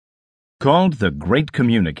Called the Great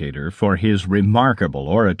Communicator for his remarkable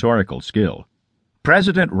oratorical skill,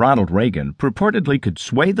 President Ronald Reagan purportedly could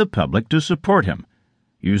sway the public to support him,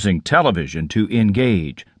 using television to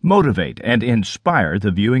engage, motivate, and inspire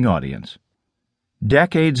the viewing audience.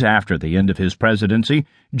 Decades after the end of his presidency,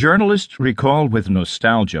 journalists recall with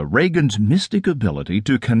nostalgia Reagan's mystic ability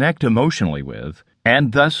to connect emotionally with,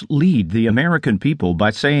 and thus lead the American people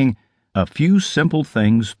by saying a few simple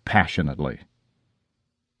things passionately.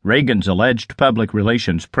 Reagan's alleged public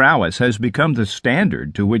relations prowess has become the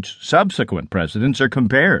standard to which subsequent presidents are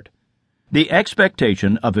compared. The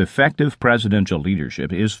expectation of effective presidential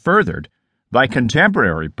leadership is furthered by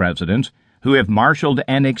contemporary presidents who have marshaled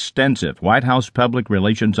an extensive White House public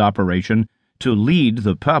relations operation to lead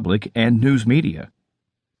the public and news media.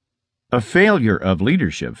 A failure of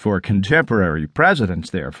leadership for contemporary presidents,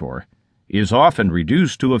 therefore, is often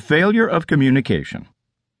reduced to a failure of communication.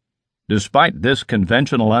 Despite this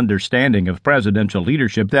conventional understanding of presidential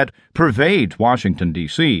leadership that pervades Washington,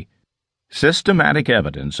 D.C., systematic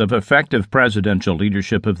evidence of effective presidential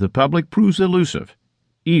leadership of the public proves elusive,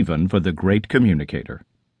 even for the great communicator.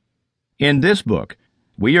 In this book,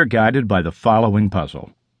 we are guided by the following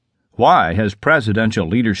puzzle. Why has presidential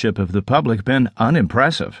leadership of the public been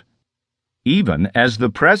unimpressive? Even as the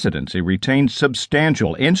presidency retains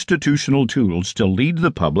substantial institutional tools to lead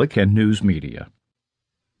the public and news media.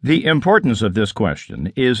 The importance of this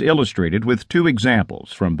question is illustrated with two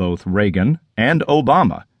examples from both Reagan and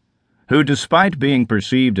Obama, who, despite being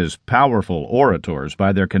perceived as powerful orators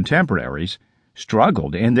by their contemporaries,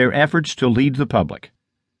 struggled in their efforts to lead the public.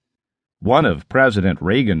 One of President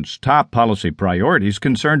Reagan's top policy priorities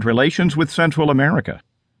concerned relations with Central America.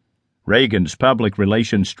 Reagan's public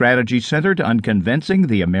relations strategy centered on convincing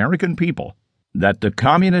the American people that the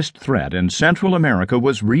communist threat in Central America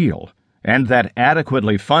was real, and that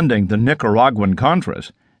adequately funding the Nicaraguan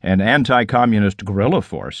Contras, an anti-communist guerrilla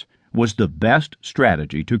force, was the best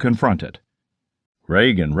strategy to confront it.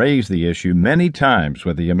 Reagan raised the issue many times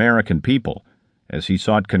with the American people as he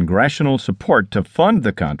sought congressional support to fund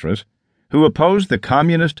the Contras, who opposed the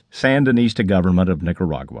communist Sandinista government of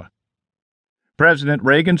Nicaragua. President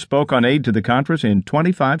Reagan spoke on aid to the Contras in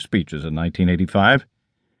 25 speeches in 1985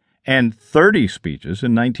 and 30 speeches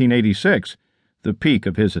in 1986, the peak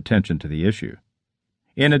of his attention to the issue.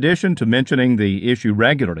 In addition to mentioning the issue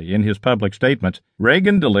regularly in his public statements,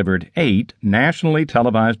 Reagan delivered 8 nationally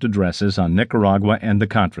televised addresses on Nicaragua and the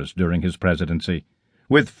Contras during his presidency,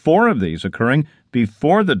 with 4 of these occurring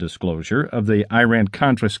before the disclosure of the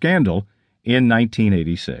Iran-Contra scandal in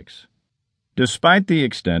 1986. Despite the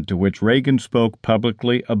extent to which Reagan spoke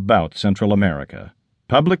publicly about Central America,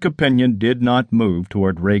 public opinion did not move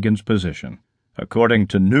toward Reagan's position. According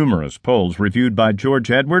to numerous polls reviewed by George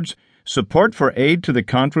Edwards, support for aid to the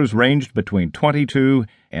Contras ranged between 22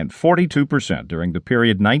 and 42% during the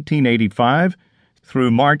period 1985 through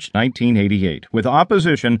March 1988, with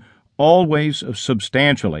opposition always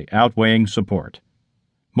substantially outweighing support.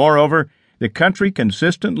 Moreover, the country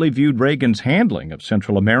consistently viewed Reagan's handling of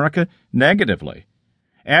Central America negatively,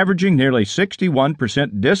 averaging nearly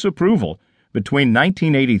 61% disapproval between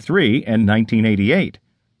 1983 and 1988.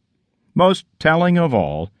 Most telling of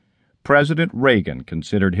all, President Reagan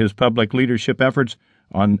considered his public leadership efforts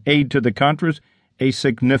on aid to the Contras a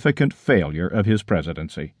significant failure of his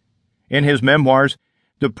presidency. In his memoirs,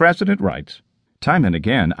 the president writes, "Time and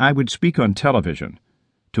again I would speak on television,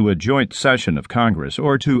 to a joint session of Congress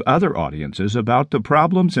or to other audiences about the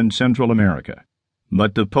problems in Central America.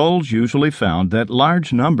 But the polls usually found that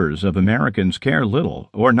large numbers of Americans care little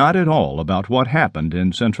or not at all about what happened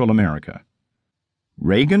in Central America."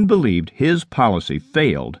 Reagan believed his policy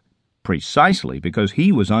failed precisely because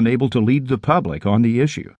he was unable to lead the public on the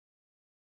issue.